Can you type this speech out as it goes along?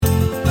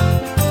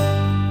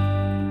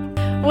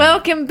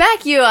Welcome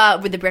back. You are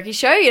with The Brekkie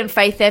Show in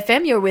Faith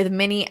FM. You're with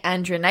Minnie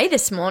and Renee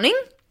this morning.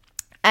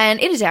 And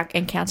it is our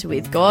Encounter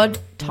with God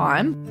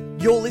time.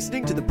 You're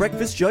listening to The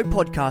Breakfast Show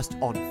podcast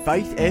on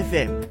Faith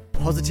FM.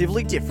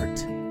 Positively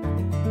different.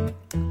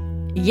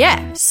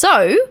 Yeah,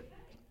 so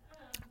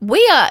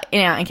we are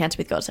in our Encounter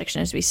with God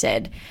section, as we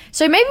said.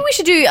 So maybe we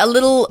should do a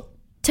little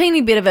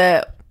teeny bit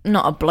of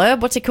not a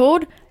blurb, what's it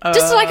called?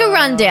 Just like a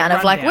rundown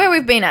of like where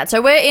we've been at.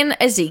 So we're in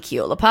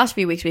Ezekiel. The past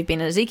few weeks we've been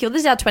in Ezekiel.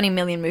 This is our 20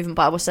 million movement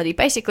Bible study.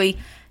 Basically,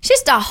 it's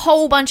just a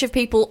whole bunch of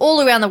people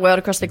all around the world,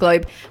 across the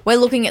globe. We're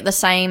looking at the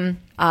same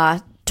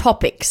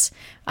topics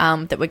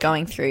that we're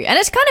going through. And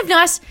it's kind of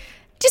nice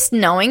just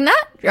knowing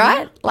that,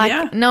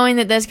 right? Knowing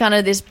that there's kind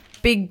of this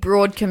big,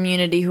 broad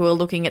community who are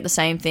looking at the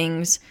same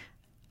things,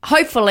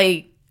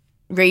 hopefully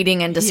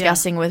reading and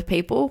discussing with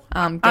people.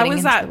 I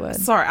was at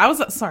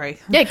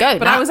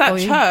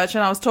church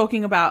and I was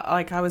talking about,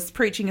 like, I was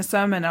preaching a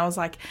sermon. I was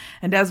like,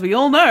 and as we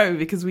all know,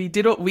 because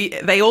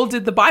they all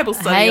did the Bible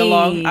study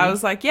along. I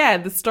was like, yeah,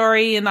 the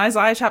story in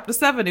Isaiah chapter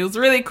 7. It was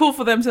really cool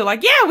for them to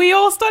like, yeah, we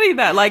all studied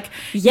that. Like,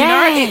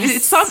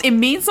 yes. It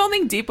means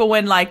something deeper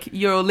when like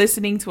you're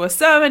listening to a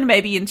sermon,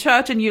 maybe in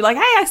church, and you're like,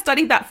 hey, I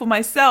studied that for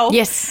myself.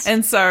 Yes.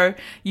 And so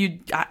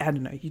I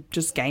don't know, you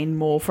just gain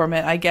more from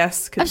it, I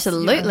guess.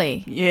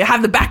 Absolutely. You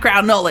have the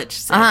background knowledge.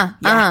 So, And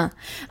I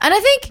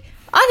think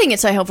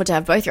it's so helpful to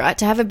have both, right?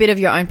 To have a bit of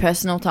your own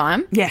personal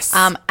time. Yes.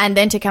 And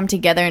then to come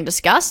together and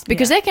discuss,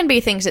 because there can be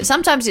things that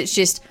sometimes it's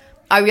just,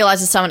 I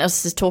realize that someone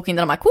else is talking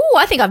that I'm like, oh,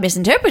 I think I've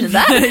misinterpreted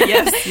that.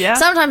 Yes, yeah.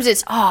 Sometimes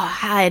it's, I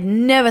had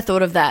never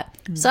thought of that.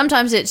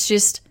 Sometimes it's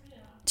just,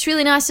 it's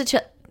really nice to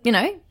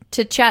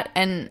chat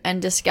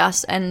and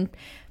discuss, and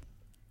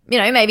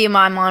maybe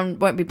my mind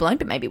won't be blown,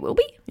 but maybe it will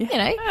be.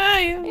 Yeah.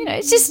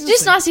 It's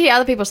just nice to hear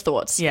other people's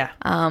thoughts. Yeah.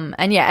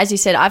 And yeah, as you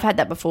said, I've had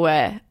that before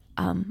where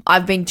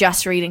I've been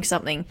just reading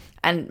something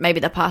and maybe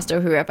the pastor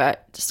or whoever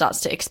starts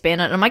to expand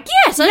on it, and I'm like,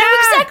 yes, I know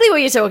exactly what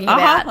you're talking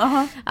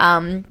about.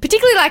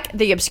 Particularly like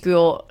the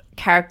obscure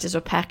characters or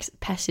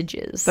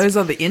passages. Those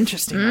are the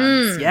interesting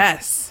ones.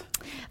 Yes.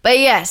 But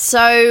yeah,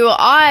 so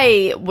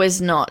I was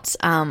not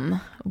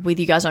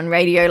with you guys on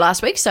radio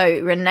last week. So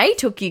Renee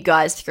took you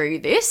guys through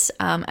this.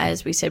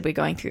 As we said, we're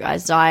going through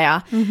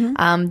Isaiah.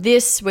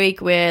 This week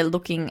we're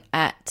looking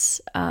at,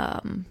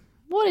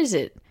 what is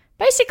it?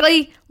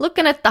 Basically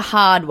looking at the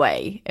hard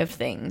way of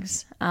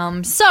things.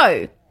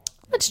 So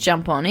let's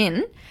jump on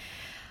in.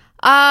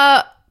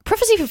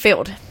 Prophecy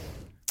fulfilled.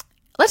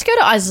 Let's go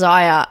to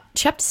Isaiah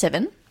chapter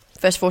 7,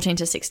 verse 14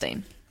 to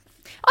 16.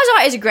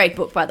 Isaiah is a great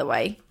book, by the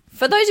way.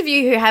 For those of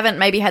you who haven't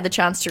maybe had the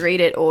chance to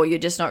read it, or you're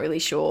just not really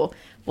sure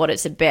what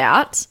it's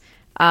about,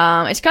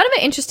 it's kind of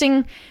an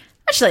interesting...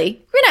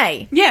 Actually,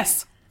 Renee.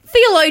 Yes.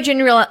 Theologian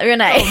Renee.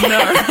 Oh,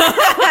 no.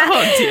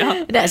 Oh,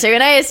 dear. No, so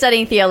Renee is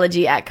studying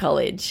theology at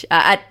college,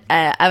 at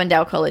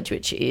Avondale College,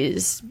 which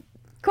is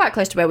quite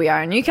close to where we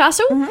are in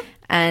Newcastle.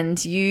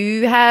 And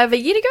you have a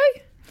year to go?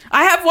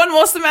 I have one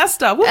more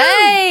semester. Woo-hoo.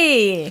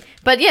 Hey!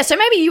 But yeah, so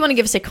maybe you want to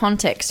give us a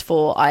context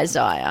for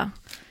Isaiah,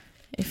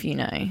 if you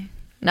know.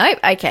 No?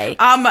 Okay.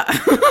 I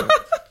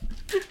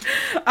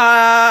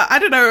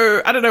don't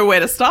know where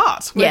to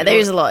start. Yeah, there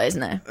is a lot,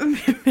 isn't there?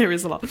 There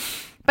is a lot.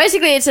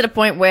 Basically, it's at a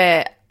point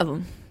where,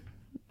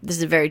 this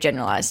is a very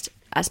generalized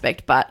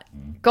aspect, but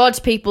God's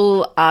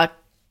people are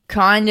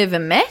kind of a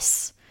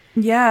mess.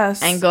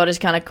 Yes. And God is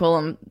kind of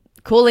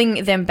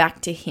calling them back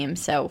to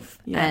himself.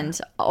 Yeah.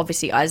 And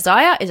obviously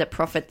Isaiah is a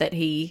prophet that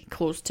he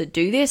calls to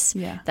do this.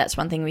 Yeah. That's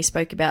one thing we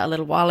spoke about a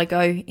little while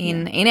ago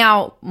in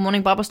our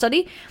morning Bible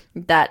study,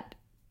 that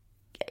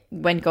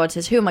when God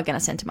says, who am I going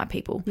to send to my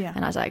people? Yeah.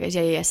 And Isaiah goes,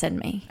 yeah, send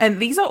me. And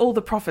these are all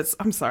the prophets.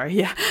 I'm sorry.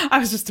 Yeah. I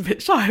was just a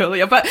bit shy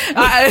earlier, but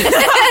no,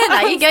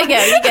 you go.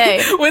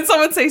 When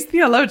someone says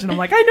theologian, I'm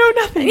like, I know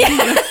nothing.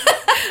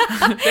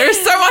 There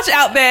is so much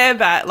out there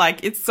that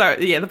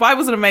the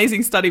Bible's an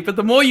amazing study, but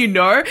the more you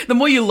know, the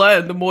more you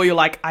learn, the more you're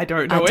like, I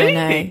don't know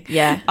anything.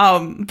 Yeah.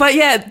 But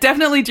yeah,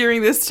 definitely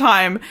during this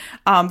time,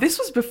 this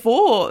was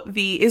before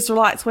the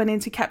Israelites went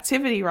into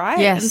captivity, right?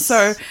 Yes. And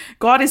so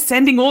God is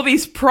sending all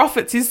these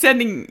prophets. He's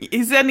sending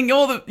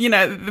all the,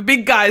 the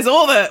big guys,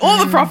 all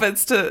the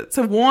prophets to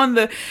warn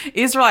the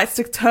Israelites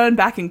to turn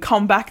back and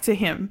come back to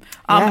him.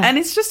 And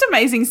it's just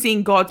amazing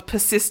seeing God's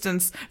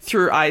persistence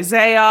through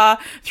Isaiah,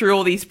 through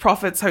all these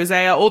prophets,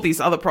 Hosea, all these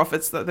other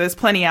prophets. There's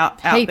plenty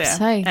out Heaps,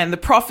 there. hey. And the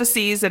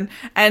prophecies. And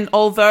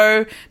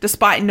although,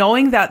 despite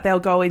knowing that they'll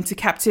go into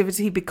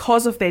captivity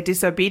because of their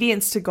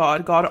disobedience to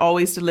God, God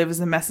always delivers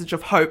a message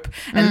of hope.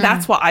 And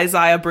that's what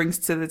Isaiah brings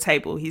to the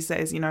table. He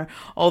says,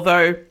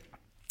 although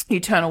you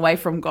turn away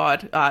from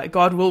God,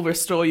 God will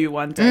restore you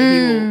one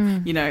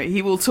day.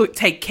 He will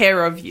take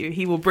care of you.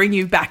 He will bring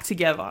you back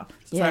together.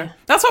 Yeah. So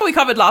that's what we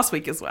covered last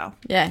week as well.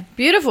 Yeah,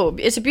 beautiful.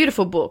 It's a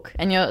beautiful book,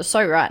 and you're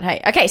so right.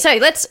 Hey, okay, so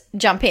let's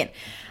jump in.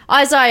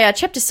 Isaiah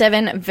chapter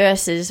 7,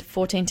 verses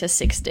 14 to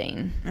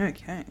 16.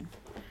 Okay.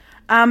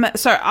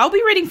 So I'll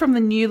be reading from the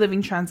New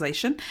Living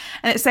Translation,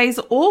 and it says,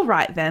 "All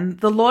right then,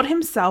 the Lord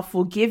himself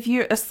will give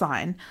you a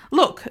sign.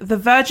 Look, the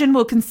virgin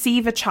will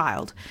conceive a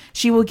child.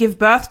 She will give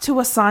birth to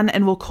a son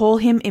and will call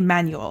him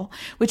Emmanuel,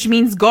 which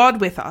means God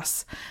with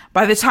us.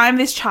 By the time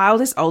this child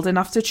is old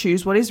enough to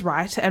choose what is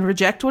right and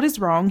reject what is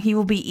wrong, he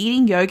will be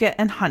eating yogurt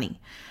and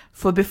honey.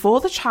 For before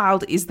the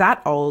child is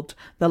that old,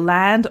 the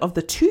land of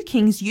the two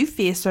kings you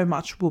fear so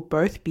much will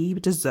both be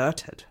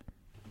deserted."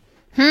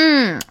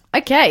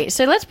 Okay,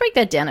 so let's break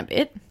that down a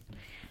bit.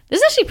 This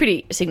is actually a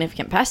pretty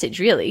significant passage,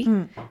 really,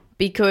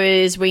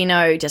 because we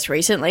know just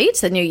recently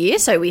it's the new year,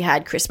 so we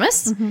had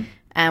Christmas,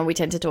 and we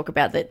tend to talk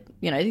about the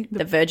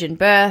virgin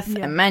birth,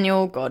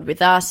 Emmanuel, God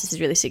with us. This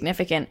is really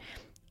significant.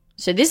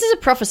 So this is a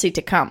prophecy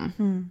to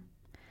come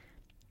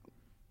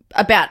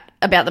about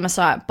the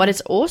Messiah, but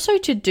it's also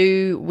to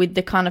do with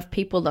the kind of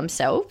people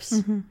themselves.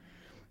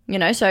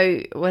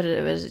 So what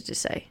does it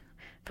just say?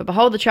 "For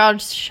behold, the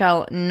child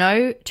shall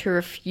know to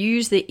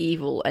refuse the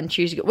evil and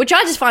choose good," which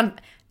I just find,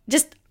 I'm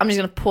just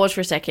going to pause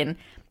for a second.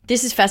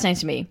 This is fascinating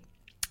to me.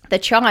 The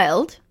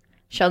child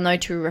shall know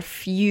to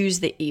refuse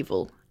the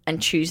evil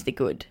and choose the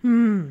good.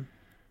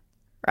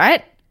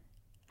 Right?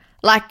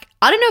 Like,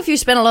 I don't know if you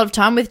spend a lot of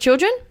time with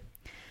children.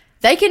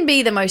 They can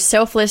be the most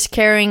selfless,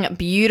 caring,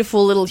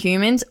 beautiful little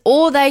humans,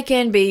 or they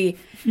can be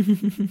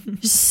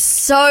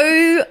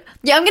so...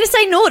 Yeah, I'm going to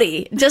say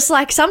naughty. Just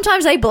like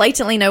sometimes they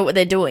blatantly know what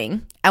they're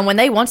doing. And when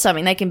they want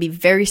something, they can be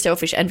very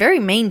selfish and very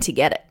mean to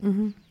get it.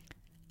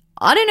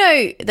 I don't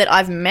know that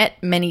I've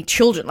met many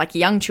children, like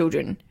young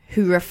children,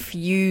 who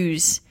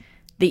refuse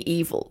the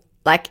evil.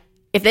 Like,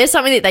 if there's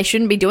something that they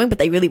shouldn't be doing, but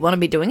they really want to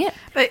be doing it.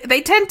 They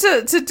tend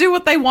to do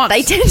what they want.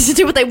 They tend to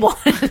do what they want.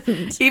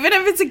 Even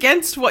if it's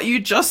against what you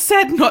just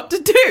said not to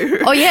do.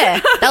 Oh, yeah.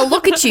 They'll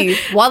look at you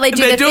while they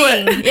do their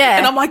thing. It. Yeah.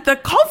 And I'm like, the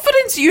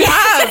confidence you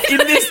have in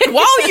this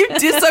while you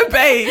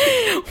disobey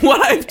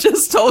what I've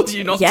just told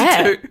you not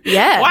to do.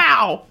 Yeah.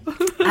 Wow.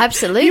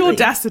 Absolutely. The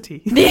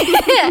audacity.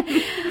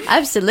 Yeah.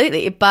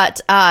 Absolutely.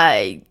 But,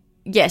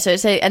 so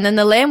say, and then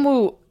the lamb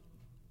will...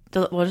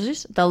 what is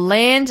this? "The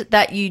land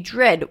that you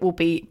dread will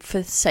be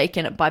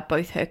forsaken by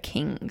both her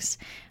kings."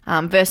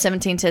 Verse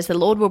 17 says, "The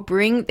Lord will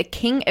bring the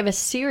king of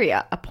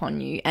Assyria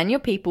upon you and your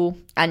people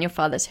and your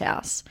father's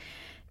house.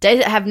 Days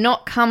that have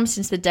not come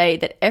since the day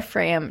that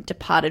Ephraim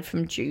departed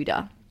from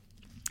Judah."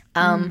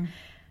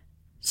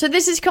 So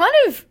this is kind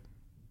of,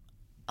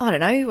 I don't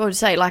know what to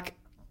say, like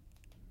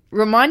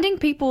reminding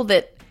people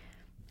that,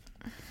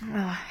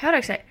 how do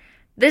I say it?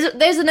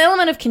 There's an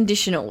element of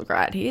conditional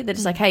right here that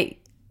is like, hey,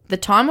 the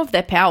time of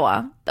their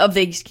power, of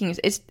these kings,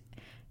 it's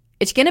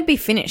going to be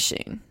finished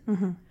soon.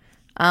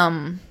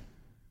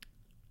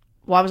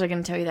 Why was I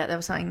going to tell you that? There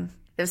was something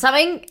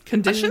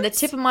Conditions? on the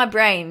tip of my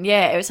brain.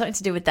 Yeah, it was something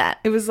to do with that.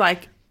 It was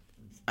like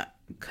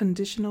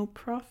conditional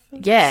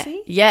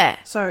prophecy? Yeah.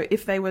 So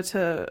if they were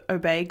to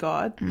obey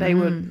God, they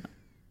would...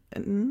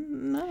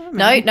 No,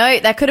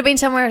 that could have been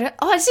somewhere.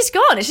 Oh, it's just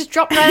gone. It's just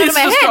dropped right out of my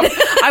head.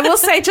 I will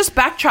say, just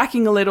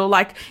backtracking a little,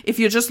 like if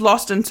you're just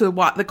lost into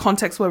what the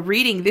context we're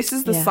reading, this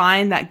is the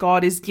sign that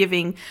God is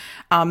giving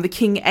the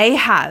king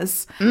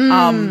Ahaz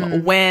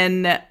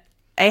when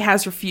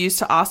Ahaz refused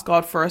to ask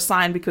God for a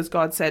sign because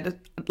God said,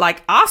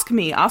 like, ask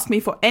me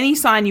for any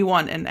sign you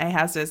want. And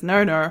Ahaz says,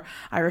 no,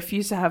 I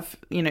refuse to have,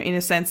 in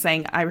a sense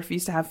saying, I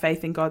refuse to have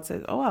faith. And God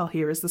says, oh, well,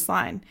 here is the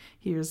sign.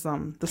 Here's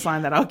the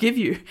sign that I'll give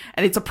you.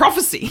 And it's a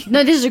prophecy.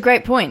 No, this is a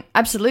great point.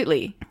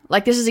 Absolutely.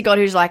 Like, this is a God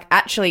who's like,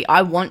 actually,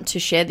 I want to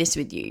share this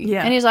with you.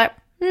 Yeah. And he's like,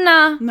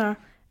 nah. No.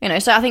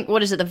 So I think,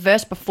 what is it? The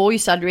verse before you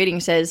started reading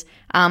says,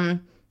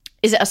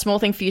 is it a small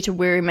thing for you to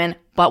weary men,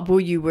 but will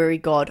you weary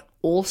God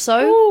also?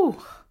 Ooh.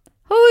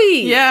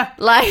 Hooey. Yeah.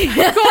 Like,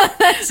 why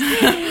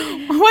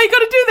you got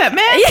to do that,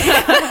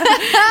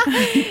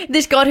 man?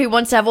 This God who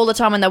wants to have all the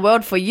time in the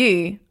world for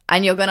you,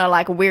 and you're going to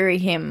like weary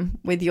him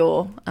with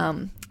your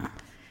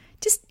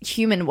just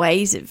human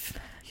ways of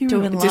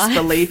doing life.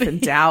 Disbelief and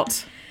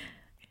doubt.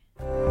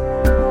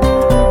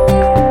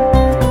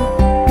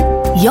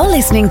 You're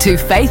listening to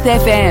Faith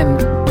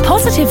FM,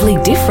 positively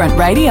different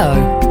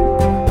radio.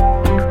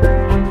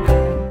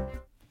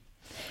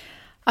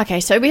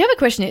 Okay, so we have a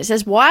question. It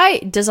says, why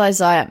does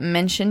Isaiah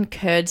mention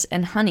curds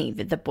and honey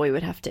that the boy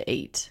would have to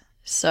eat?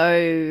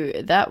 So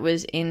that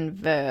was in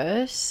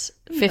verse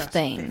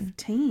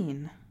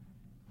 15.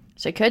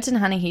 So curds and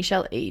honey he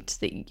shall eat,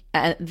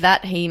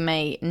 that he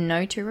may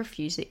know to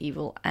refuse the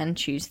evil and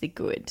choose the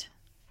good.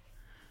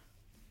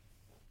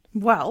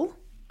 Well,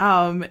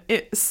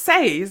 it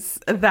says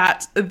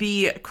that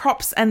the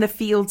crops and the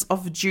fields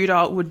of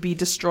Judah would be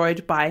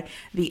destroyed by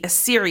the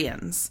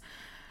Assyrians.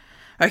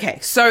 Okay,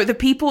 so the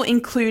people,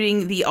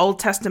 including the Old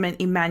Testament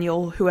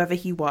Emmanuel, whoever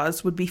he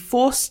was, would be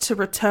forced to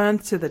return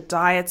to the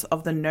diets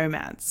of the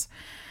nomads.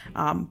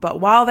 But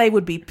while they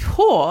would be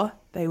poor,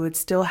 they would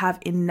still have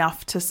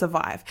enough to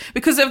survive.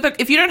 Because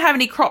if you don't have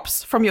any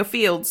crops from your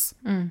fields,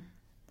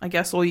 I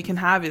guess all you can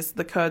have is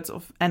the curds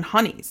and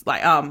honeys,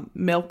 like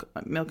milk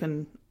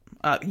and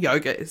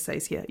Yoga, it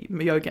says here,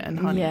 yoga and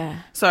honey. Yeah.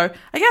 So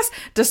I guess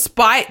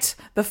despite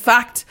the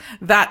fact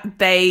that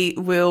they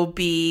will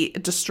be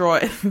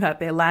destroyed, that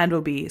their land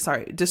will be,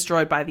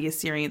 destroyed by the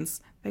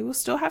Assyrians, they will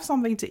still have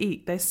something to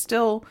eat. They're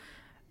still,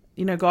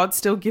 God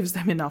still gives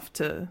them enough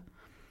to...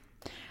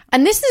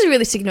 And this is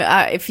really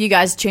significant. If you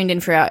guys tuned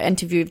in for our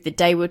interview of the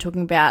day, we were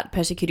talking about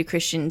persecuted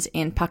Christians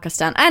in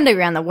Pakistan and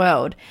around the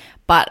world,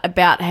 but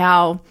about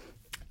how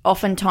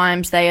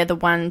oftentimes they are the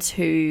ones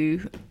who...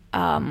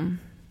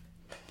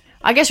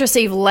 I guess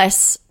receive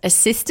less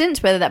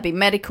assistance, whether that be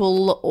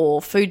medical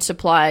or food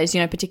supplies,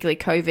 particularly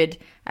COVID,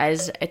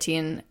 as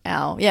Etienne,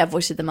 our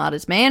Voice of the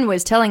Martyrs man,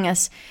 was telling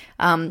us,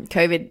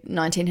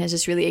 COVID-19 has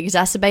just really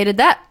exacerbated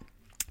that.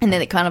 And they're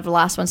the kind of the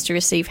last ones to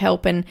receive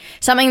help. And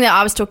something that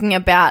I was talking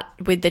about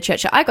with the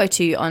church that I go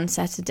to on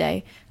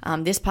Saturday,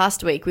 this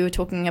past week, we were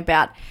talking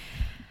about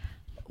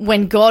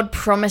when God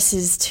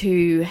promises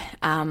to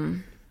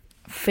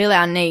fill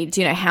our needs,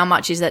 how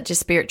much is that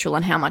just spiritual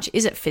and how much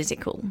is it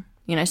physical?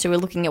 So we're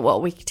looking at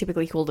what we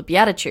typically call the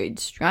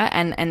Beatitudes, right?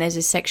 And there's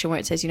this section where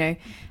it says,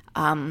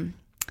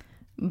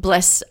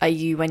 blessed are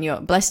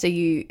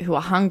you who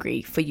are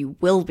hungry, for you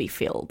will be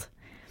filled.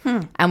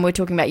 And we're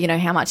talking about,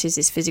 how much is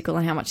this physical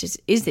and how much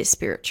is this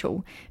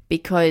spiritual?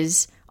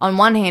 Because on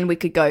one hand, we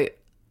could go,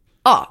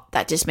 oh,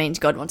 that just means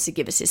God wants to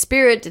give us his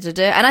spirit,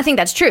 and I think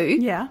that's true.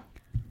 Yeah.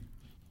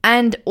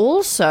 And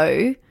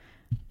also,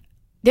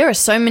 there are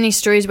so many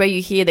stories where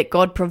you hear that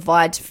God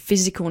provides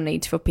physical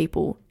needs for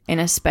people in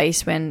a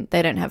space when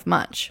they don't have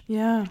much.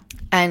 Yeah.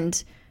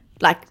 And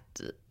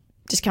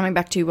just coming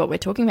back to what we're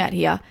talking about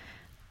here,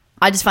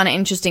 I just find an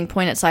interesting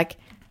point. It's like,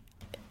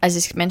 as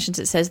this mentions,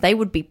 it says they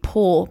would be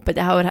poor, but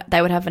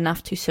they would have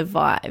enough to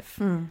survive.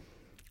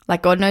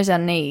 Like, God knows our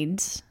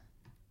needs.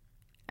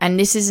 And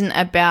this isn't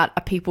about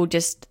a people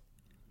just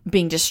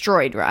being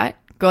destroyed, right?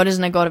 God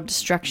isn't a God of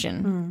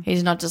destruction.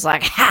 He's not just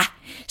like, ha,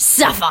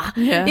 suffer,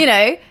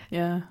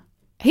 Yeah.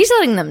 He's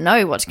letting them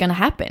know what's going to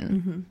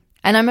happen.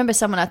 And I remember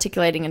someone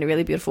articulating in a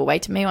really beautiful way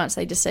to me once.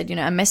 They just said,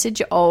 a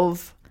message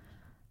of,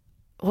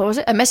 what was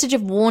it? A message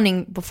of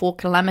warning before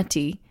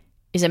calamity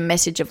is a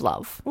message of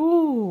love.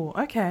 Ooh,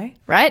 okay.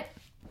 Right?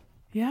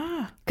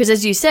 Yeah. Because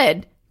as you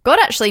said, God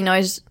actually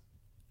knows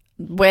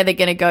where they're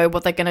going to go,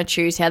 what they're going to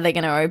choose, how they're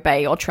going to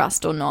obey or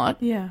trust or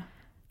not. Yeah.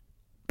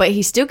 But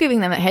he's still giving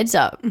them a heads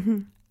up.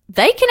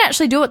 They can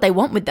actually do what they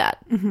want with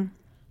that.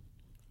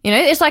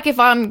 It's like if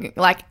I'm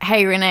like,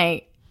 hey,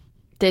 Renee,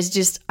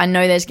 I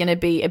know there's going to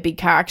be a big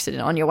car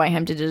accident on your way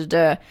home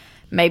to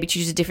maybe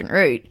choose a different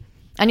route.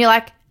 And you're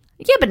like,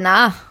 yeah, but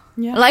nah.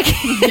 Yeah. Like,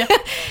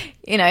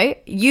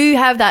 you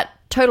have that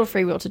total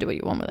free will to do what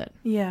you want with it.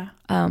 Yeah.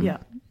 Yeah.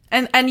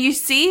 And you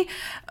see,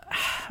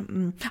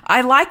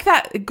 I like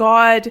that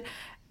God,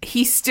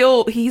 he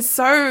he's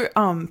so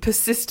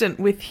persistent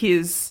with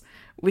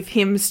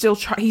him still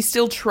he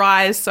still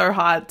tries so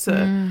hard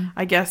to,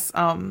 I guess,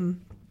 how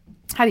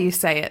do you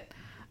say it?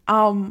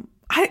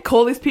 I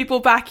call these people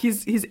back.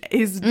 He's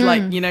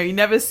like, you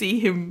never see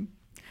him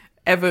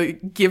ever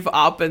give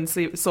up and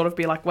sort of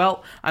be like,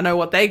 well, I know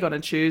what they're going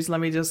to choose. Let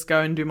me just go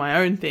and do my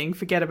own thing.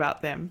 Forget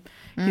about them.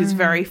 He's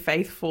very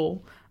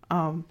faithful.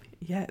 The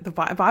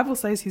Bible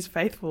says he's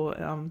faithful.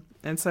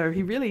 And so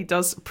he really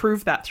does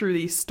prove that through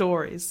these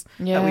stories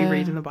that we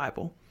read in the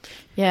Bible.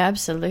 Yeah,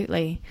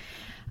 absolutely.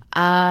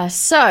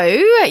 As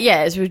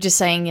we were just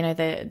saying,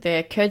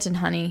 the curds and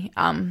honey,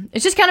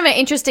 it's just kind of an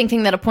interesting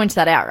thing that points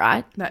that out,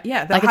 right?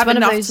 They'll have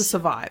enough to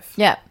survive.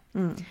 Yeah.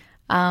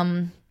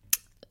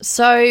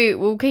 So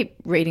we'll keep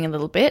reading a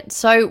little bit.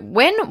 So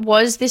when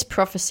was this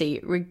prophecy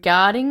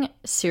regarding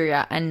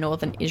Syria and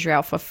northern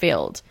Israel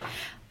fulfilled? I'm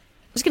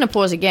just going to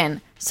pause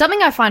again.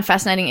 Something I find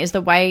fascinating is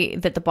the way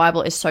that the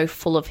Bible is so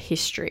full of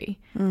history.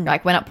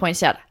 Like when it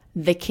points out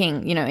the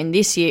king, in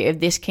this year of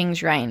this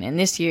king's reign, in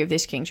this year of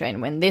this king's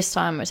reign, when this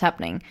time was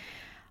happening.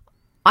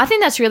 I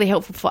think that's really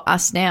helpful for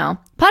us now.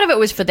 Part of it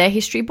was for their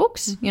history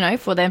books,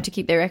 for them to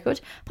keep their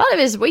records. Part of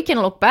it is we can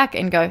look back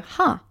and go,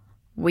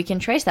 we can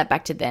trace that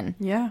back to then.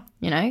 Yeah.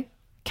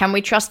 Can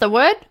we trust the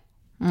word?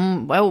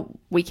 Well,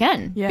 we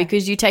can. Yeah.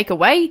 Because you take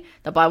away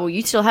the Bible,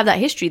 you still have that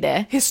history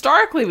there.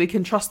 Historically, we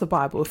can trust the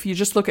Bible if you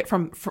just look at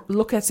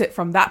it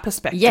from that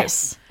perspective.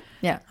 Yes.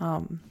 Yeah.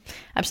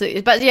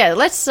 Absolutely. But yeah,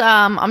 let's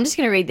I'm just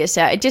going to read this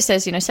out. It just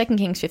says, 2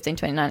 Kings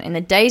 15:29, in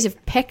the days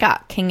of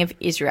Pekah, king of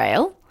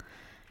Israel,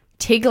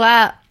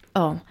 why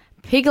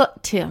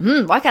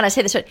can't I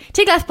say this right?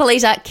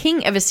 Tiglath-Pileser,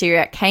 king of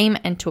Assyria, came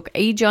and took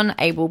Ijon,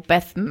 Abel,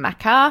 Beth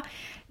Makkah,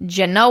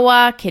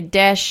 Genoa,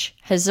 Kadesh,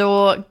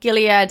 Hazor,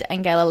 Gilead,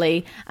 and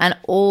Galilee, and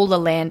all the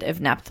land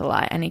of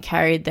Naphtali, and he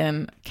carried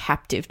them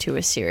captive to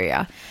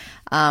Assyria.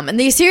 And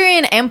the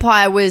Assyrian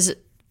Empire was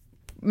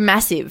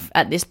massive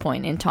at this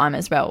point in time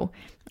as well.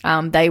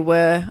 They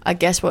were, I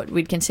guess, what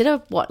we'd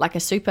consider like a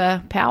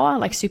superpower,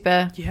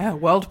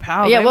 world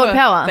power. Yeah, world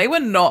power.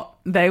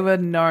 They were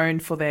known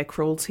for their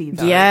cruelty,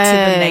 though, yes,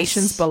 to the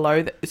nations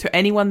below, to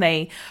anyone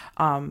they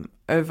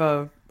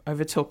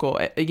overtook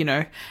or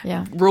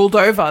ruled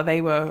over.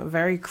 They were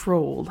very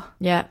cruel.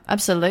 Yeah,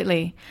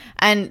 absolutely.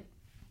 And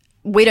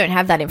we don't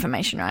have that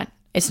information, right?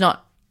 It's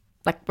not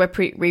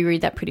we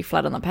read that pretty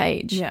flat on the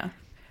page. Yeah.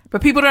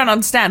 But people don't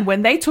understand.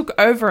 When they took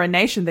over a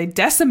nation, they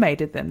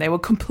decimated them. They were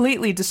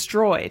completely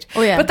destroyed.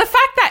 Oh, yeah. But the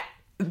fact that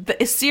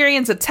the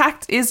Assyrians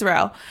attacked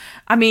Israel,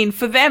 I mean,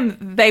 for them,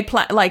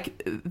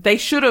 they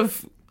should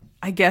have,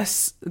 I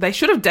guess, they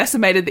should have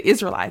decimated the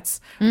Israelites.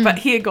 But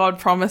here God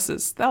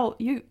promises,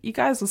 you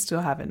guys will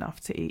still have enough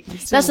to eat.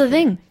 That's the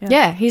thing.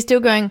 Yeah, he's still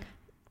going.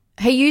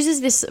 He uses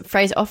this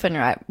phrase often,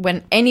 right,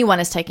 when anyone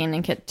is taken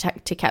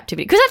into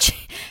captivity. Because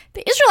actually,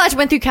 the Israelites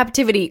went through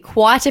captivity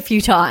quite a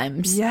few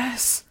times.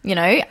 Yes. You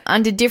know,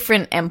 under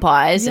different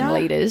empires and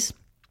leaders.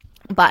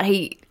 But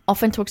he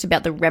often talks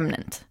about the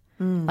remnant.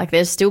 Like,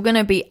 there's still going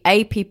to be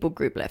a people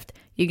group left.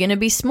 You're going to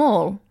be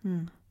small,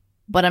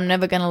 but I'm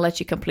never going to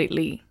let you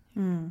completely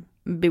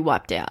be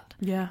wiped out.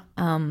 Yeah.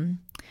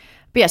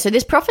 But yeah, so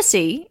this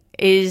prophecy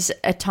is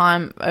a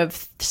time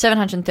of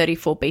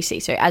 734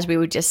 BC. So as we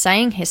were just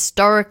saying,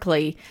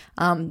 historically,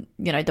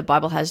 the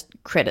Bible has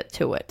credit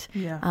to it.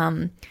 Yeah.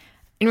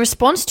 In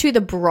response to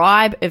the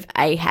bribe of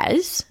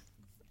Ahaz,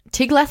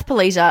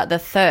 Tiglath-Pileser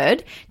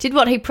III did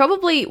what he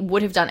probably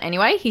would have done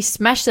anyway. He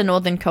smashed the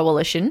northern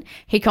coalition.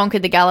 He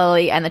conquered the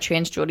Galilee and the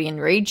Transjordan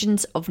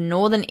regions of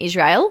northern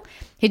Israel.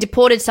 He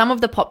deported some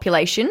of the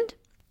population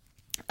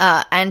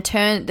and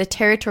turned the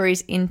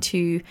territories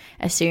into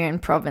Assyrian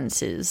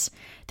provinces.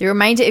 The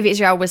remainder of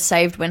Israel was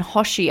saved when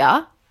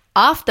Hoshea,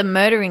 after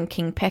murdering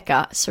King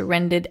Pekah,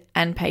 surrendered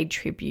and paid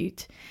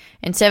tribute.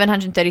 In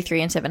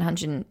 733 and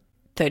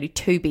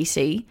 732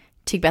 BC,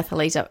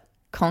 Tiglath-Pileser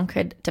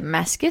conquered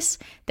Damascus,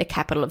 the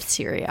capital of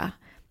Syria.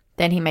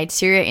 Then he made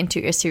Syria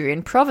into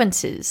Assyrian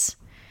provinces.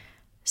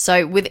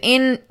 So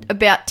within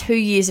about 2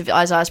 years of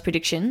Isaiah's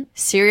prediction,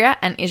 Syria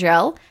and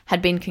Israel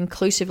had been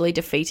conclusively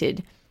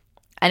defeated,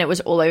 and it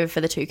was all over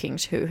for the two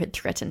kings who had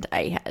threatened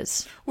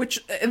Ahaz. Which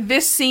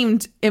this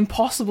seemed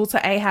impossible to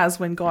Ahaz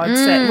when God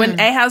said, when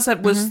Ahaz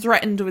was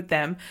threatened with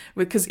them,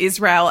 because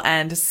Israel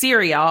and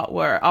Syria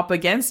were up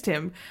against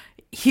him.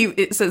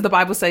 The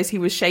Bible says he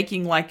was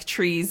shaking like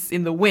trees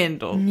in the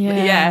wind,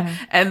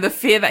 and the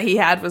fear that he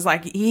had was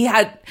like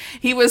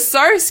he was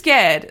so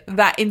scared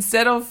that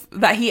instead of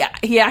that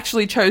he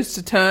actually chose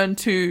to turn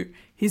to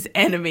his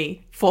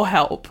enemy for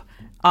help.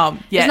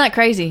 Isn't that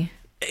crazy?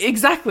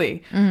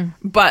 Exactly.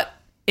 But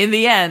in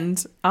the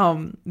end,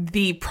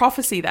 the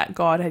prophecy that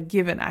God had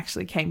given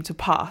actually came to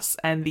pass,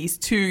 and these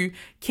two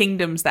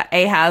kingdoms that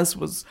Ahaz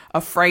was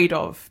afraid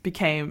of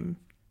became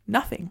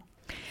nothing.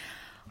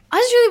 I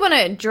just really want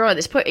to draw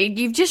this point.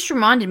 You've just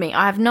reminded me.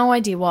 I have no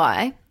idea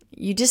why.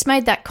 You just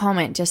made that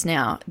comment just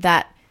now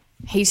that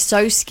he's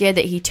so scared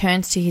that he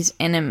turns to his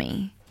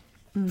enemy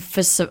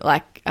for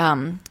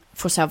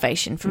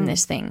salvation from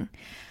this thing.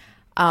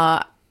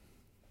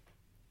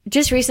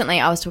 Just recently,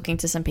 I was talking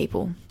to some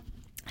people.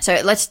 So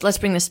let's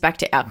bring this back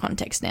to our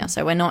context now.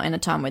 So we're not in a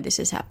time where this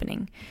is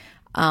happening.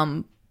 This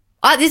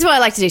is what I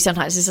like to do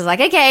sometimes. This is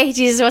like, okay,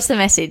 Jesus, what's the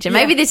message? And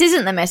maybe this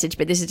isn't the message,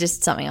 but this is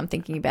just something I'm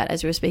thinking about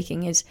as we were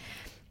speaking. Is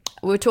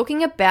we were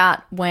talking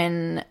about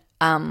when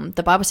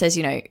the Bible says,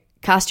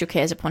 cast your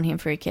cares upon him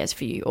for he cares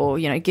for you, or,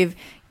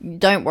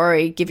 don't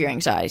worry, give your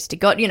anxieties to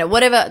God,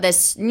 whatever.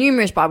 There's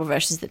numerous Bible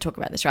verses that talk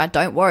about this, right?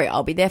 Don't worry,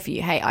 I'll be there for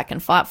you. Hey, I can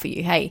fight for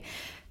you. Hey,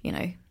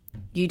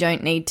 you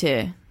don't need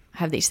to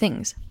have these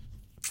things.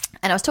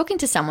 And I was talking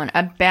to someone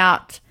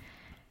about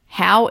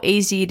how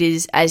easy it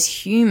is as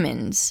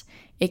humans,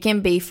 it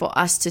can be for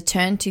us to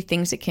turn to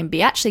things that can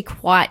be actually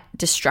quite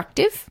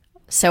destructive,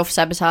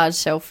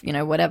 self-sabotage,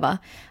 whatever,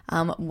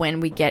 when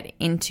we get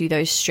into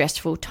those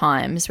stressful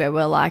times where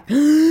we're like,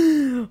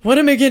 what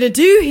am I going to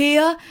do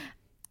here?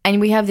 And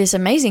we have this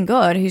amazing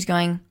God who's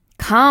going,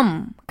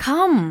 come,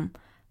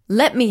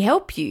 let me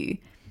help you.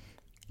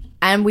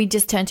 And we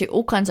just turn to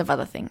all kinds of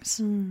other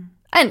things.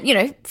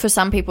 And, for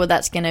some people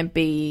that's going to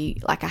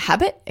be like a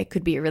habit. It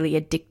could be a really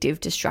addictive,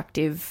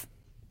 destructive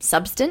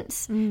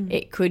substance.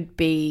 It could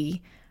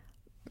be,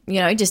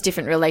 just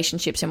different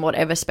relationships in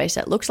whatever space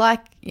that looks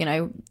like.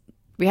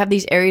 We have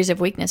these areas of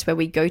weakness where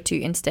we go to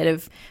instead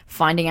of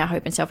finding our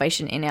hope and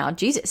salvation in our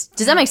Jesus.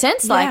 Does that make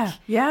sense?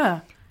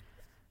 Yeah.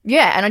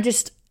 And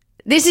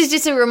this is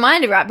just a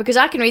reminder, right? Because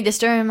I can read the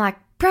story and I'm like,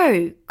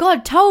 bro,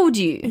 God told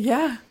you.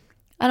 Yeah.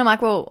 And I'm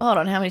like, well, hold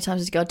on. How many times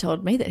has God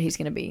told me that he's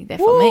going to be there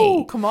for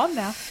me? Come on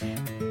now.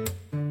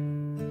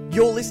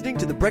 You're listening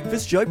to the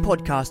Breakfast Show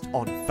podcast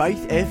on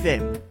Faith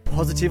FM.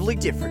 Positively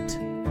different.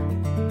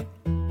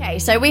 Okay,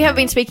 so we have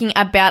been speaking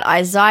about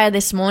Isaiah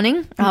this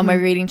morning.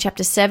 We're reading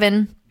chapter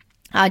 7.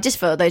 Just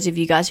for those of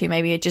you guys who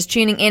maybe are just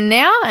tuning in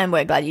now, and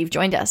we're glad you've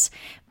joined us.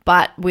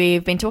 But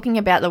we've been talking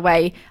about the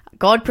way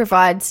God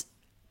provides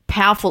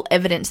powerful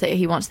evidence that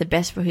he wants the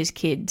best for his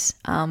kids,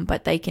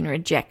 but they can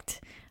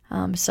reject.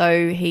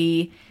 So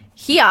here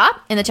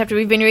in the chapter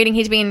we've been reading,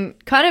 he's been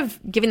kind of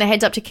giving the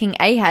heads up to King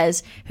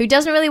Ahaz, who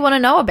doesn't really want to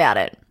know about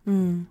it,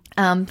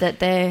 that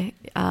they're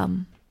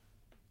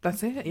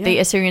that's it. Yeah. the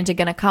Assyrians are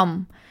going to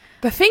come.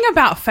 The thing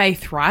about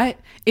faith, right?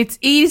 It's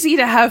easy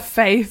to have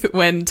faith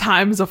when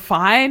times are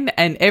fine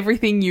and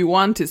everything you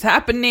want is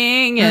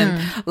happening and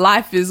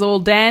life is all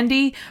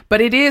dandy.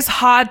 But it is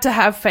hard to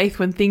have faith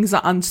when things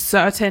are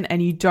uncertain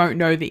and you don't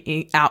know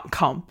the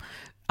outcome.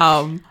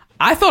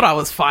 I thought I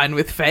was fine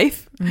with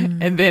faith.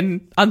 And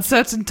then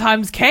uncertain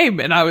times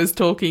came and I was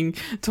talking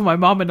to my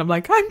mom and I'm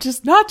like, I'm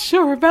just not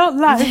sure about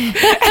life.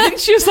 And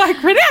she was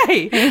like,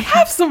 Renee,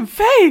 have some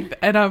faith.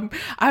 And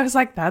I was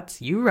like,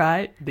 that's you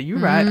right. You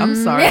right. I'm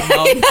sorry,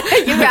 Mom.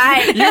 You're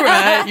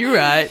right. You're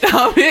right.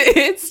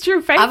 It's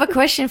true faith. I have a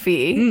question for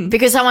you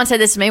because someone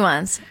said this to me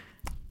once.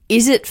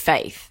 Is it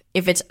faith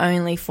if it's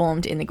only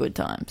formed in the good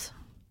times?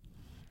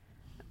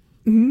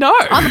 No.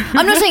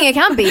 I'm not saying it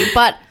can't be,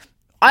 but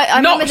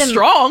I not remember them,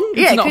 strong.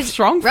 It's not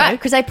strong faith. Right,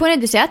 because they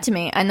pointed this out to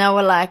me and they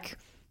were like,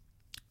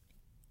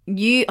 how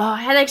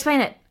do they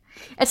explain it?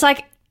 It's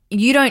like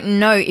you don't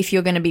know if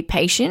you're going to be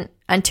patient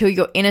until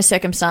you're in a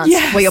circumstance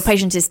where your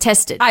patience is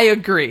tested. I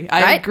agree.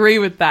 I agree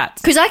with that.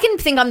 Because I can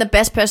think I'm the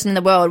best person in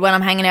the world when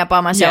I'm hanging out by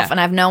myself and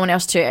I have no one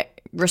else to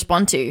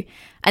respond to.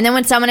 And then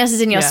when someone else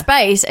is in your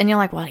space and you're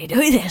like, why do you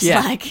do this?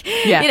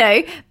 You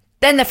know,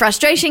 then the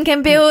frustration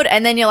can build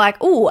and then you're like,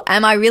 oh,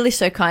 am I really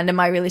so kind?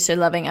 Am I really so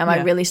loving? Am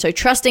I really so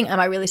trusting? Am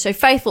I really so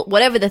faithful?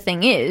 Whatever the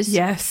thing is.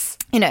 Yes.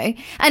 You know,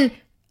 and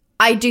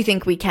I do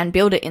think we can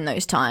build it in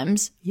those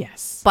times.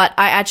 Yes. But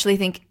I actually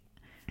think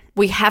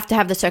we have to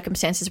have the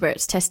circumstances where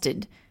it's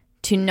tested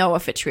to know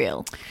if it's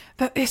real.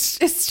 It's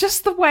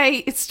just the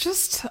way, it's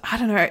just, I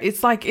don't know,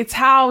 it's like, it's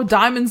how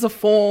diamonds are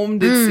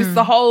formed. It's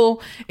the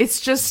whole, it's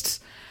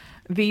just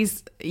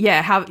these,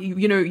 how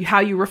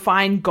you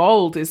refine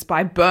gold is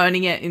by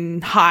burning it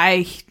in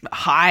high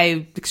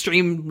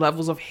extreme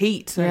levels of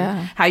heat.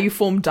 And how you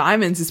form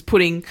diamonds is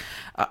putting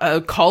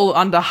coal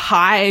under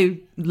high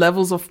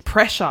levels of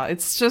pressure.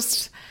 It's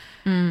just,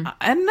 I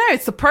don't know,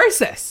 it's the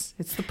process.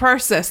 It's the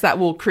process that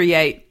will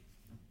create,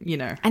 you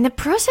know. And the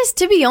process,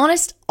 to be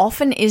honest,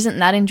 often isn't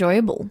that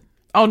enjoyable.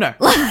 Oh, no.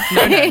 No.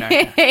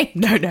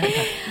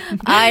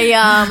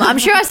 I'm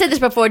sure I said this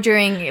before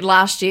during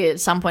last year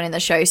at some point in the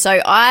show.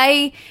 So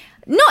I,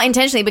 not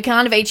intentionally, but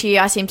kind of each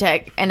year I seem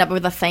to end up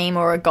with a theme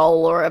or a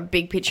goal or a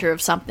big picture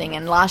of something.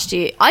 And last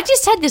year I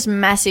just had this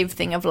massive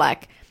thing of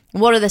like,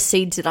 what are the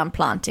seeds that I'm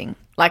planting?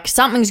 Like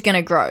something's going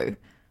to grow.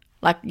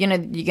 Like, you know,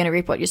 you're going to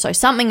reap what you sow.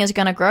 Something is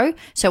going to grow.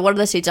 So what are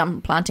the seeds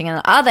I'm planting? And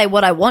are they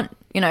what I want,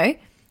 you know?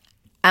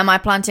 Am I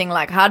planting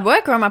like hard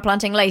work or am I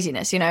planting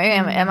laziness? You know,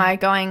 am I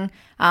going,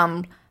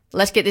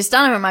 let's get this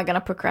done, or am I going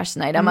to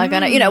procrastinate? Am I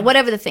going to, you know,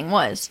 whatever the thing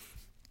was.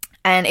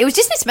 And it was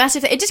just this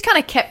massive thing. It just kind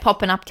of kept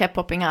popping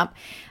up.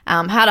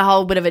 Had a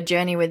whole bit of a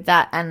journey with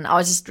that. And I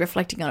was just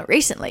reflecting on it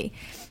recently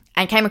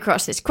and came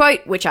across this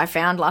quote, which I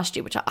found last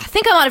year, which I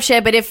think I might have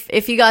shared, but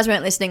if you guys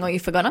weren't listening or you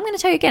forgot, I'm going to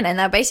tell you again. And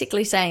they're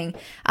basically saying,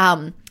 how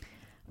did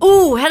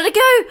it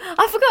go?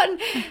 I've forgotten.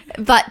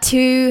 But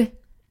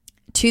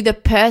to the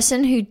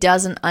person who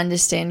doesn't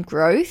understand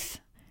growth,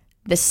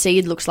 the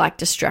seed looks like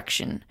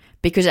destruction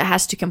because it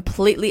has to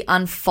completely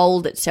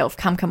unfold itself,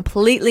 come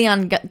completely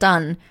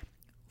undone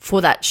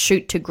for that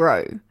shoot to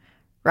grow,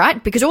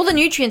 right? Because all the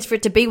nutrients for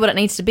it to be what it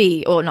needs to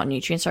be, or not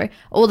nutrients, sorry,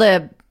 all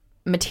the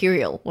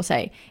material, we'll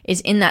say,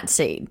 is in that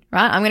seed,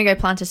 right? I'm going to go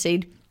plant a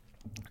seed.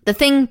 The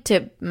thing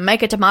to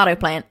make a tomato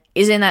plant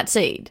is in that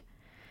seed,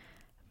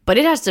 but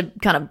it has to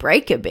kind of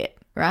break a bit,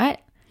 right?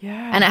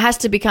 Yeah. And it has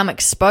to become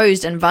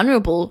exposed and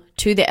vulnerable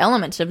to the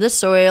elements of the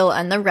soil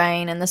and the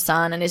rain and the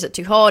sun. And is it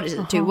too hot? Is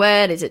it too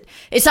wet?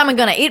 Is someone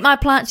going to eat my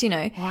plants? You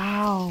know?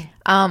 Wow.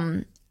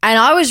 And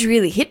I was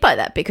really hit by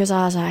that because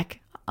I was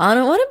like, I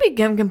don't want to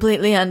become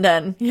completely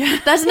undone. Yeah.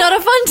 That's not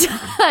a fun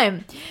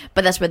time.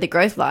 But that's where the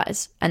growth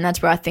lies. And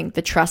that's where I think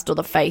the trust or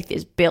the faith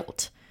is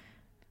built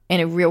in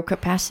a real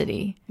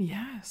capacity.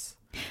 Yes.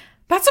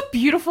 That's a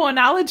beautiful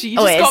analogy. You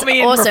just got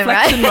me in awesome,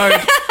 reflection mode.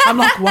 I'm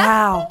like,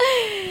 wow.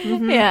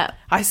 Yeah.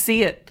 I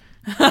see it.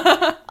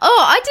 I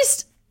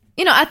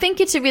think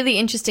it's a really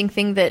interesting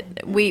thing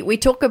that we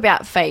talk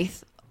about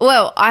faith.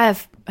 Well, I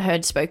have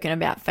heard spoken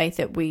about faith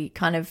that we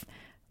kind of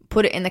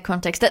put it in the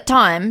context at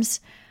times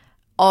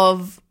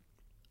of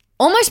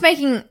almost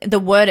making the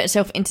word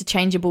itself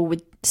interchangeable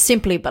with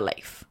simply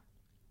belief.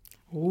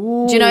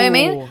 Ooh, do you know what I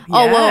mean?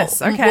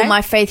 Yes, okay. Well,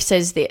 my faith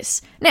says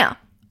this. Now,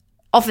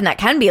 often that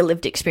can be a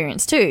lived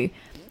experience too,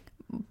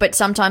 but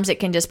sometimes it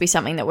can just be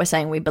something that we're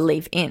saying we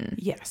believe in.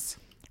 Yes.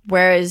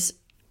 Whereas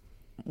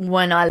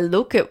when I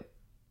look at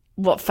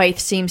what faith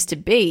seems to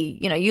be,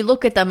 you know, you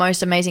look at the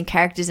most amazing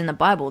characters in the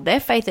Bible, their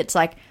faith, it's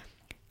like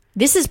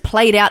this is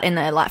played out in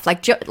their life.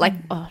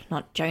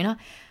 Not Jonah.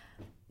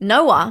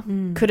 Noah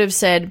could have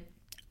said,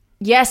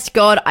 yes,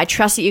 God, I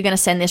trust that you're going to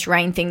send this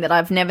rain thing that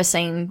I've never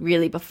seen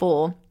really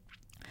before.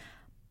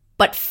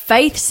 But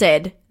faith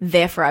said,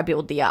 therefore I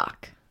build the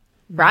ark.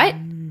 Right?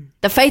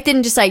 The faith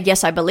didn't just say,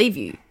 yes, I believe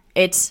you.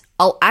 It's,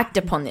 I'll act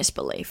upon this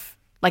belief.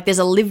 Like there's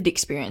a lived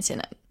experience in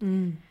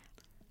it.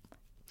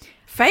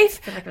 Faith.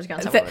 I feel like I was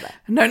going somewhere with that.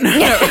 No. But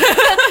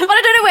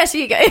I don't know where, so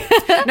you go.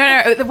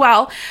 No.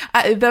 Well,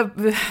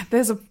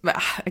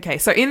 okay.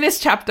 So in this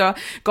chapter,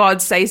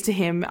 God says to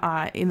him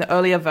in the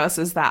earlier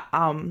verses that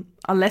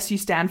unless you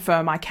stand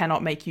firm, I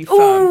cannot make you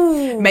firm.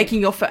 Ooh.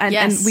 Making your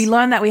and we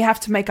learn that we have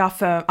to make our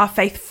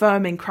faith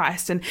firm in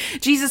Christ. And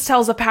Jesus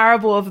tells a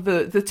parable of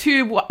the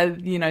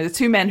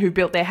two men who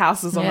built their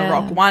houses on a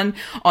rock, one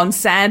on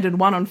sand and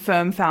one on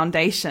firm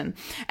foundation.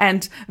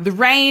 And the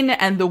rain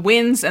and the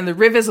winds and the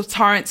rivers of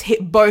torrents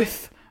hit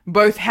both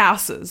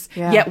houses,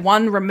 yet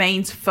one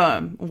remains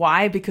firm.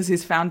 Why? Because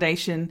his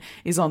foundation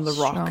is on the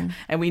rock. Strong.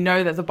 And we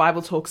know that the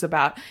Bible talks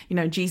about,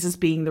 Jesus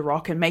being the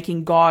rock and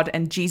making God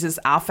and Jesus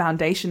our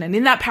foundation. And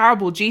in that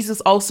parable, Jesus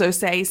also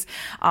says,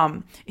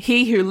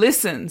 he who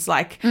listens,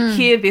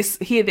 hear this.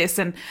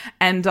 And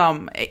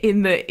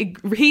in the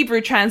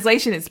Hebrew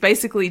translation, it's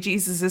basically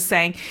Jesus is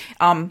saying,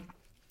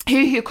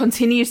 he who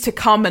continues to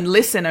come and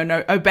listen and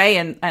obey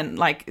and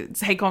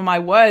take on my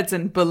words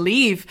and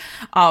believe,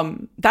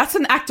 that's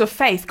an act of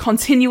faith.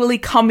 Continually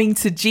coming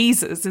to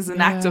Jesus is an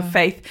act of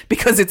faith,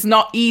 because it's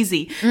not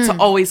easy to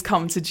always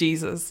come to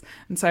Jesus.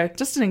 And so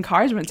just an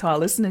encouragement to our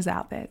listeners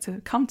out there to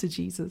come to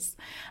Jesus.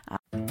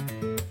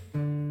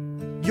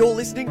 You're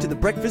listening to the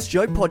Breakfast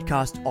Show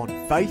podcast on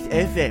Faith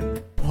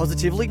FM.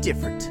 Positively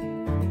different.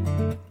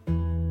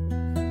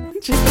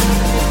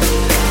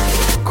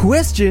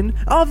 Question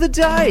of the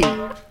day.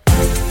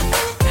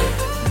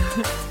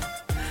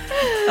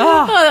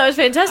 Oh, that was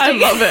fantastic. I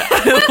love it.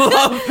 I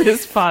love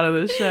this part of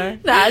the show.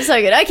 That's so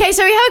good. Okay,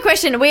 so we have a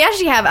question. We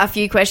actually have a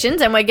few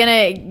questions, and we're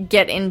going to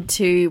get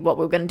into what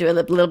we're going to do a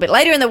little bit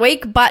later in the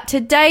week. But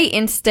today,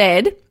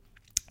 instead,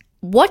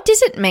 what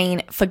does it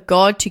mean for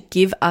God to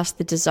give us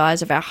the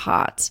desires of our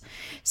hearts?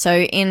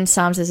 So in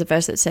Psalms, there's a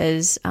verse that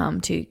says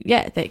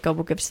that God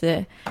will give us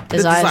the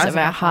desires of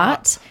our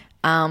hearts.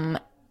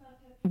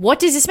 What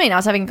does this mean? I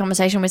was having a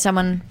conversation with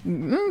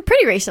someone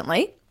pretty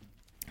recently,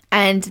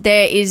 and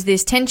there is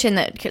this tension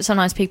that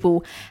sometimes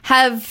people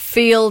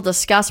feel,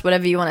 discuss,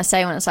 whatever you want to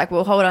say, when it's like,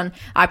 well, hold on,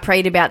 I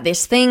prayed about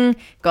this thing,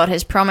 God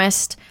has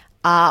promised.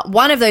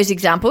 One of those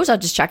examples, I'll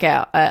just chuck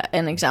out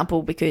an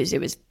example because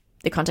it was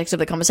the context of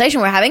the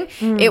conversation we're having.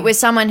 It was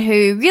someone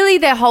who really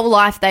their whole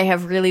life they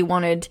have really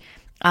wanted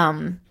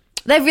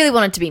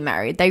to be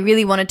married. They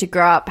really wanted to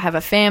grow up, have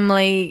a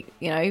family,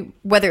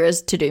 whether it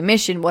was to do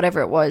mission,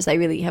 whatever it was, they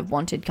really have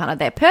wanted kind of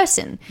their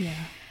person. Yeah.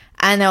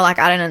 And they're like,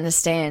 I don't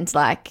understand,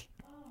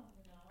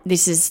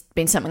 this has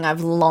been something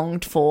I've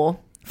longed for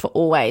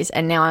always,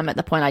 and now I'm at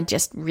the point I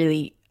just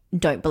really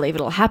don't believe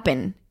it'll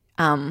happen.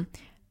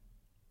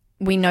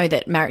 We know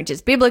that marriage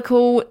is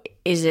biblical.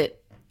 Is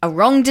it a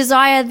wrong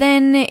desire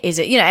then? Is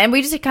it, and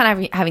we just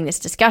kind of having this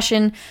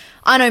discussion.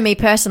 I know me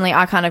personally,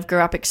 I kind of grew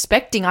up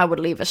expecting I would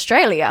leave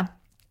Australia.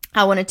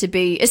 I wanted to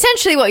be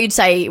essentially what you'd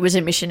say was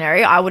a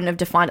missionary. I wouldn't have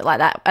defined it like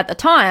that at the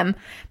time,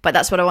 but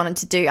that's what I wanted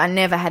to do. I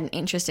never had an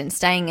interest in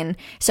staying. And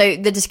so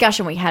the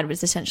discussion we had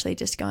was essentially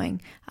just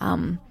going,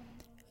 when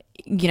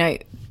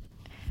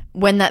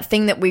that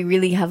thing that we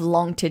really have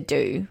longed to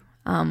do,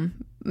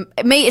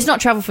 it's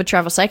not travel for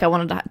travel's sake. I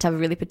wanted to have a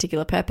really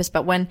particular purpose,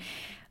 but when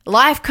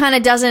life kind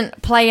of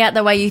doesn't play out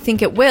the way you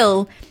think it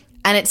will,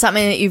 and it's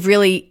something that you've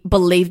really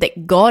believed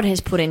that God has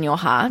put in your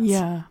heart.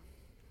 Yeah.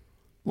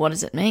 What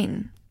does it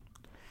mean?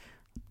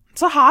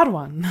 It's a hard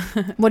one.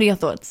 What are your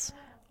thoughts?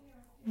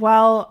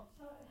 Well,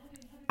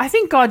 I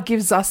think God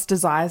gives us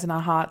desires in our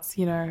hearts,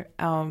 there's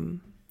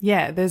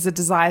a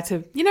desire to,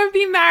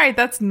 be married.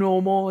 That's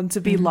normal, and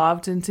to be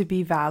loved and to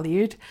be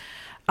valued.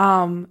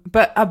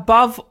 But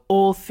above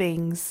all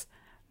things,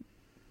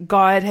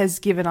 God has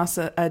given us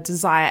a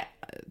desire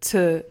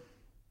to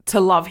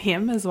love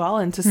him as well,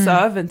 and to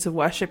serve and to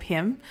worship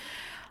him.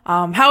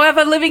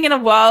 However, living in the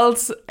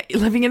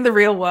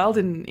real world,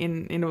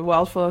 in a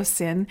world full of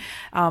sin,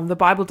 the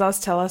Bible does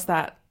tell us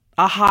that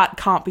our heart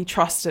can't be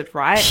trusted,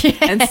 right? Yeah.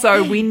 And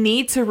so we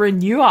need to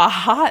renew our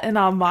heart and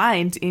our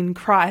mind in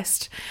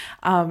Christ.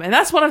 And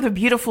that's one of the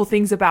beautiful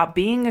things about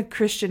being a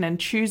Christian and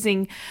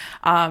choosing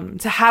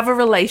to have a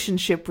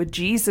relationship with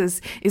Jesus,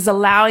 is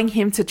allowing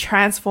him to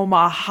transform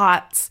our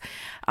hearts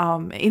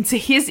into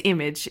his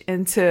image,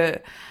 into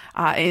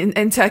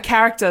a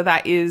character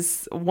that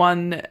is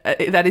one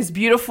that is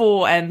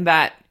beautiful and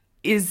that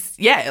is,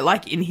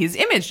 in his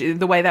image,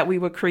 the way that we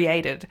were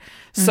created.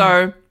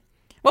 So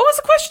what was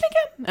the question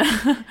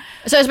again?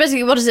 So it's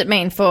basically, what does it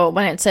mean for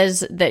when it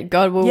says that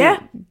God will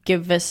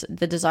give us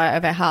the desire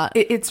of our heart?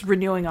 It's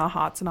renewing our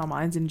hearts and our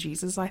minds in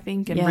Jesus, I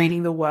think, and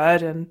reading the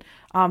word and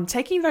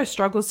taking those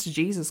struggles to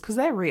Jesus, because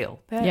they're real.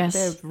 They're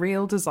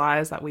real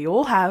desires that we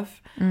all have.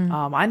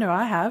 I know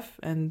I have,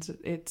 and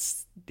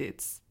it's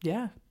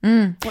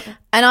And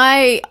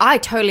I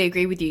totally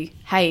agree with you.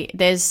 Hey,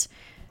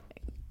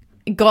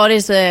 God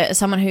is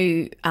someone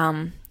who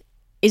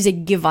is a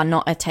giver,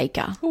 not a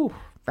taker. Ooh.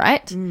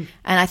 Right? And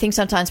I think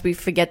sometimes we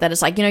forget that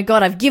it's like,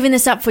 God, I've given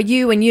this up for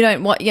you, and you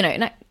don't want,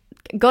 no,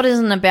 God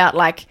isn't about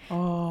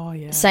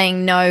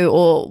saying no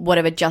or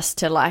whatever just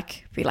to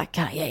be like,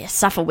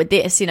 suffer with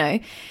this,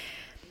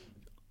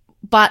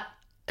 But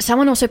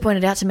someone also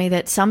pointed out to me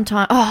that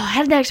sometimes,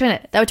 how did they explain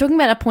it? They were talking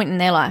about a point in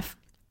their life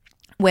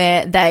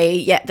where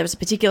there was a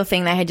particular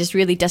thing they had just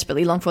really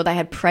desperately longed for. They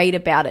had prayed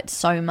about it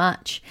so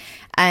much.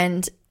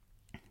 And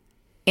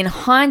in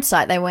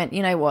hindsight, they went,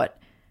 you know what?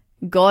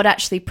 God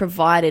actually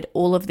provided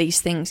all of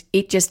these things.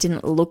 It just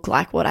didn't look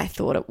like what I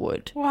thought it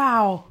would.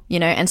 Wow. You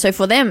know, and so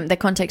for them, the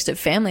context of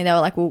family, they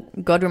were like, well,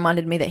 God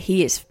reminded me that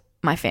he is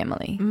my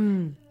family.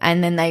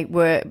 And then they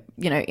were,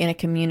 you know, in a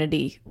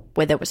community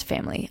where there was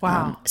family.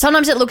 Wow.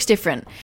 Sometimes it looks different.